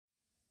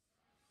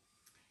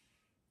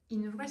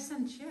In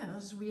recent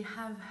years, we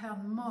have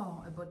heard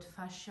more about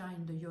fascia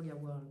in the yoga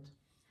world.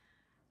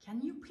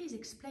 Can you please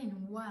explain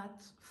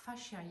what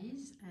fascia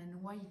is and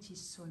why it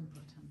is so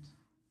important?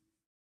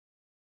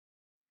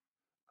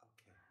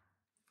 Okay.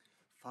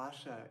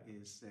 Fascia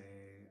is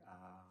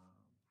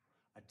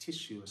a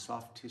tissue, a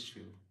soft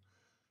tissue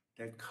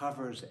that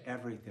covers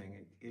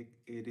everything. It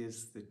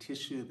is the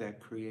tissue that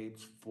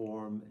creates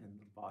form in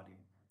the body.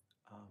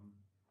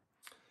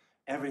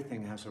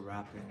 Everything has a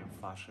wrapping of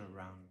fascia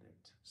around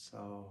it.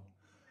 So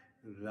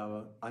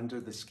under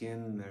the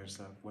skin, there's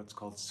what's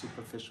called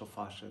superficial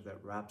fascia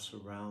that wraps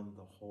around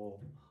the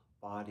whole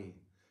body,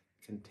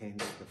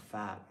 contains the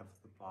fat of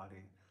the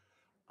body.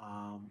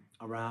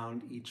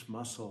 Around each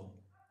muscle,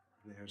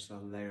 there's a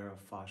layer of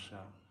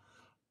fascia.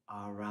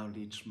 Around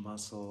each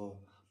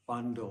muscle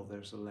bundle,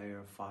 there's a layer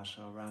of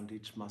fascia. Around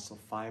each muscle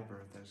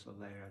fiber, there's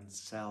a layer. And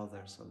cell,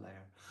 there's a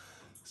layer.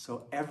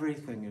 So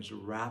everything is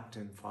wrapped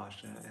in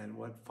fascia. And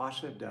what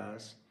fascia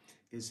does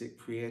is it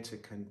creates a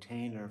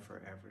container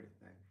for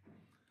everything.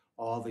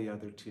 All the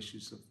other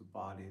tissues of the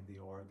body, the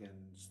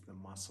organs, the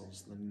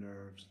muscles, the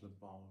nerves, the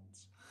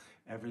bones,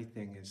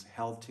 everything is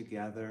held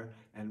together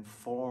and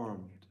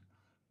formed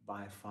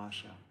by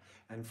fascia.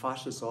 And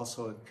fascia is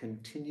also a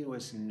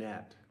continuous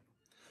net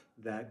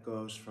that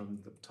goes from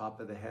the top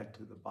of the head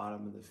to the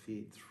bottom of the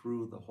feet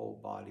through the whole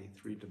body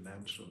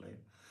three-dimensionally.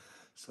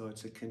 So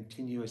it's a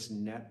continuous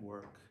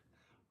network.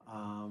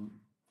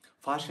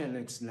 Fascia in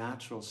its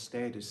natural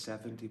state is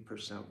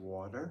 70%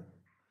 water,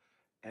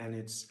 and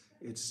it's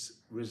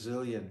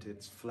resilient,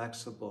 it's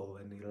flexible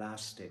and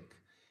elastic.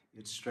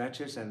 It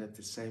stretches, and at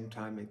the same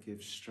time it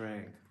gives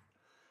strength.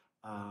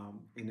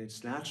 In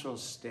its natural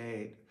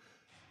state,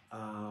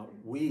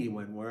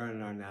 when we're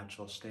in our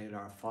natural state,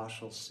 our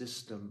fascial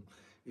system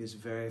is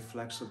very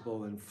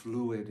flexible and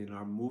fluid, and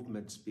our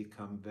movements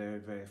become very,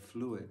 very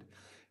fluid.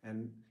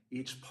 And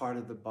each part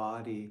of the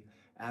body,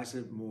 as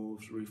it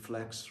moves,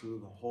 reflects through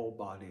the whole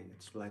body.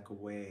 It's like a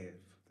wave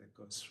that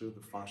goes through the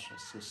fascial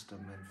system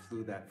and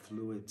through that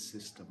fluid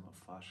system of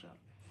fascia.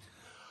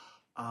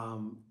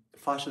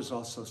 Fascia is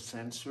also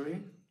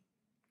sensory.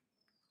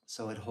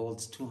 So it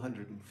holds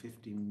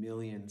 250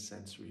 million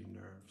sensory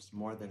nerves,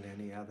 more than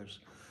any other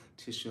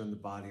tissue in the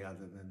body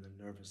other than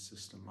the nervous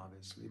system,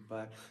 obviously,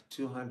 but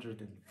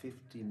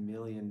 250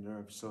 million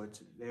nerves, so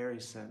it's very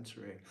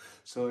sensory.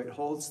 So it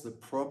holds the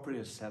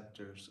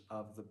proprioceptors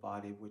of the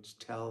body, which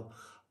tell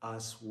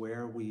us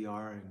where we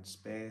are in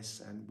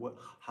space and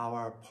how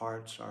our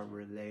parts are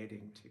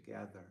relating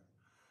together.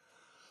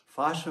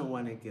 Fascia,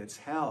 when it gets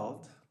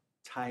held,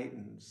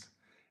 tightens,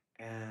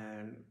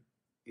 and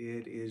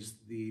it is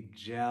the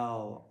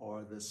gel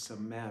or the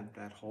cement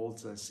that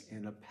holds us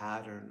in a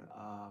pattern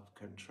of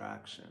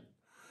contraction.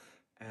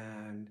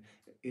 And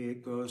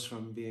it goes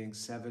from being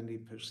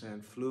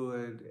 70%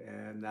 fluid,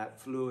 and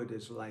that fluid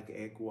is like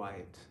egg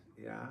white,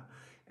 yeah?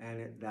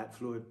 And that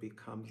fluid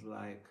becomes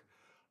like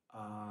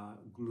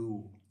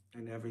glue,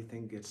 and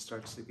everything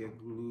starts to get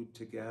glued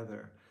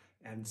together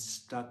and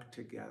stuck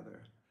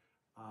together.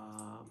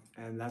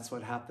 And that's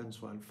what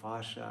happens when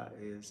fascia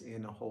is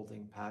in a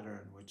holding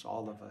pattern, which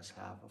all of us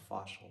have, a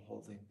fascial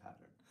holding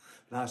pattern.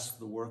 That's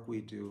the work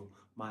we do,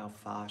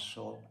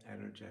 myofascial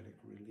energetic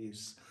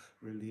release,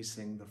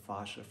 releasing the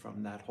fascia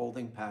from that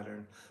holding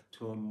pattern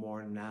to a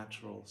more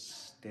natural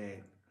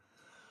state.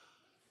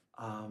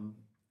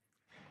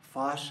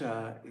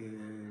 Fascia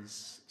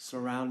is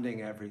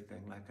surrounding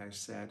everything, like I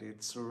said.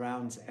 It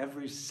surrounds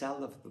every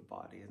cell of the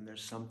body, and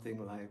there's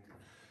something like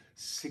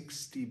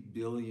 60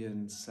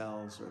 billion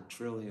cells or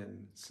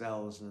trillion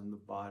cells in the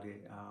body,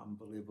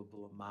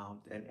 unbelievable amount.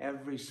 And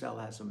every cell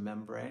has a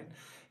membrane,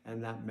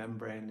 and that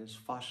membrane is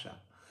fascia.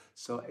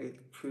 So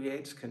it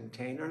creates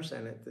containers,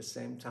 and at the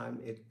same time,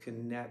 it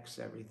connects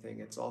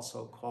everything. It's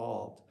also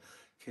called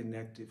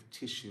connective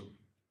tissue.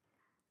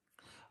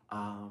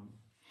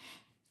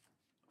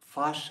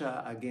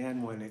 Fascia,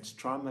 again, when it's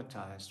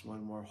traumatized,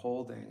 when we're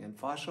holding, and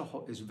fascia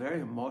is very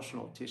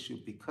emotional tissue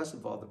because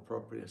of all the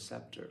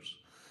proprioceptors.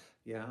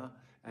 Yeah,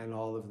 and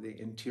all of the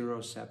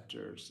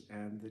interoceptors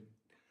and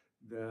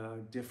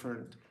the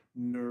different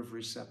nerve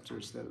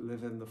receptors that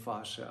live in the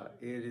fascia.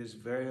 It is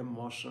very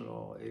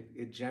emotional.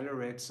 It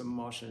generates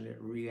emotion.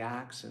 It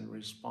reacts and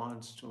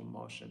responds to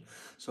emotion.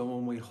 So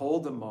when we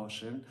hold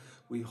emotion,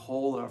 we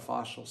hold our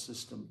fascial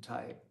system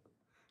tight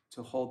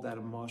to hold that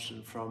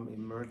emotion from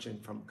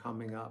emerging, from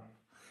coming up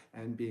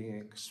and being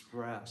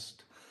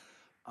expressed.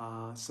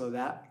 So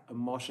that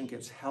emotion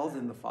gets held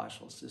in the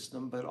fascial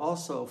system, but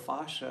also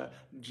fascia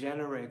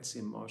generates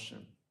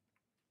emotion.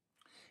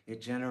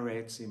 It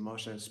generates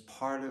emotion. It's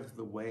part of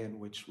the way in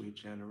which we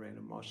generate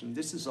emotion.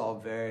 This is all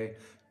very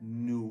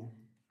new.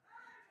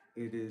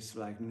 It is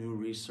like new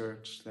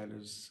research that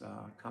is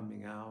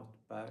coming out,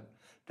 but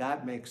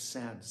that makes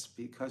sense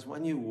because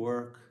when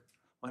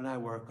I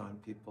work on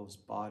people's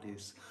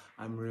bodies,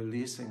 I'm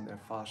releasing their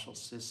fascial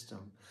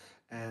system.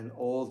 And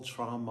old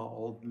trauma,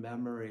 old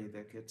memory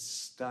that gets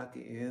stuck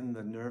in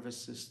the nervous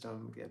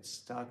system, gets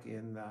stuck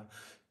in the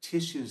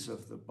tissues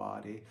of the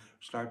body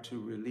start to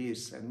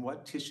release. And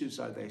what tissues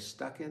are they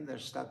stuck in? They're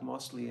stuck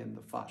mostly in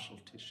the fascial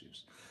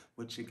tissues,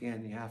 which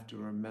again, you have to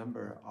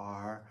remember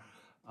are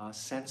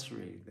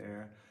sensory.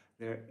 They're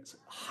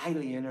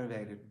highly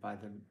innervated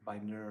by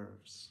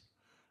nerves.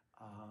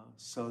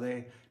 So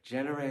they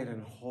generate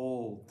and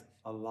hold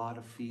a lot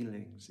of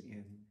feelings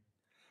in.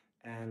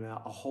 And a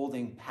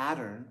holding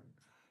pattern,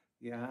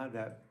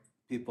 that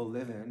people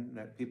live in,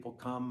 that people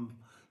come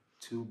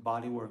to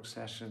bodywork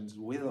sessions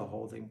with a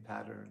holding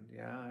pattern.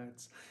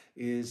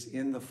 Is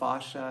in the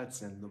fascia,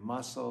 it's in the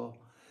muscle,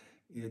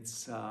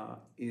 it's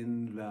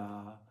in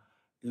the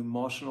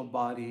emotional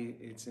body,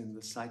 it's in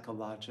the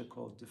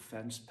psychological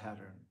defense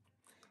pattern.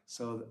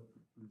 So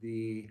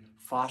the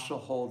fascial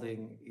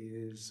holding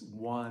is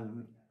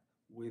one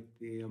with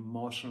the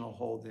emotional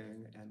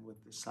holding and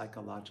with the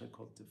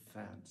psychological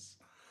defense.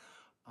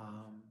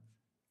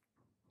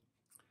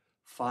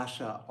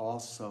 Fascia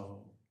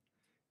also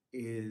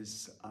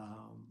is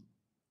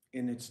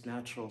in its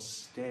natural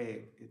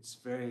state, it's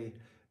very,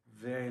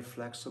 very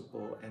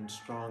flexible and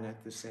strong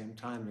at the same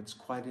time. It's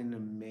quite an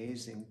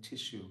amazing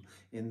tissue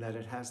in that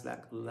it has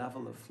that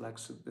level of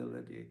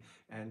flexibility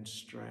and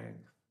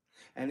strength.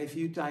 And if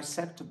you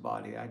dissect a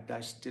body, I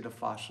did a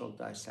fascial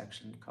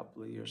dissection a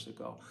couple of years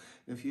ago,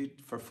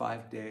 for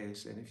 5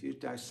 days, and if you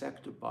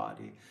dissect a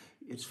body,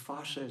 its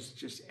fascia is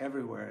just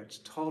everywhere. It's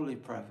totally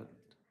prevalent.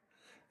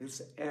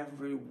 It's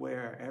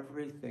everywhere,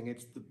 everything.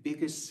 It's the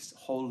biggest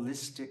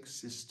holistic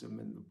system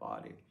in the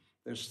body.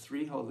 There's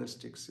 3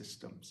 holistic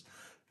systems: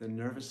 the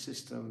nervous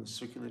system, the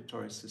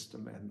circulatory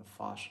system, and the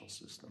fascial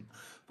system.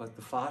 But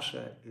the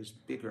fascia is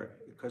bigger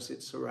because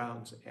it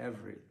surrounds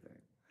everything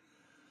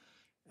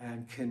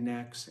and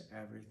connects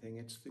everything.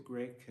 It's the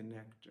great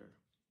connector.